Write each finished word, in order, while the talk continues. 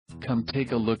Come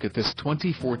take a look at this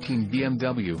 2014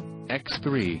 BMW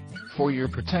X3. For your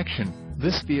protection,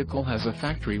 this vehicle has a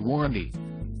factory warranty.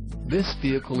 This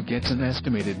vehicle gets an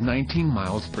estimated 19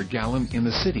 miles per gallon in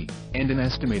the city, and an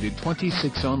estimated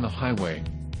 26 on the highway.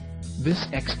 This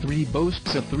X3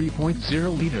 boasts a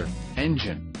 3.0-liter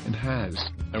engine, and has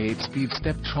a 8-speed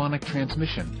Steptronic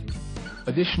transmission.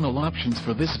 Additional options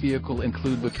for this vehicle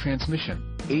include the transmission,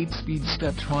 8-speed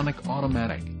Steptronic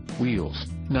automatic, wheels,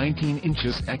 19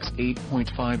 inches x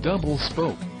 8.5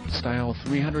 double-spoke, style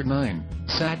 309,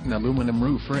 satin aluminum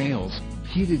roof rails,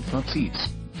 heated front seats,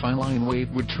 fine-line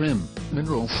wavewood trim,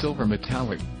 mineral silver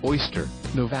metallic, oyster,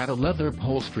 Nevada leather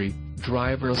upholstery,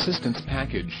 driver assistance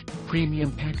package,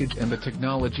 premium package and the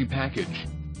technology package.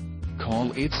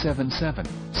 Call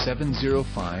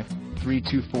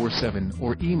 877-705-3247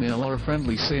 or email our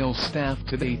friendly sales staff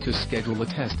today to schedule a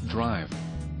test drive.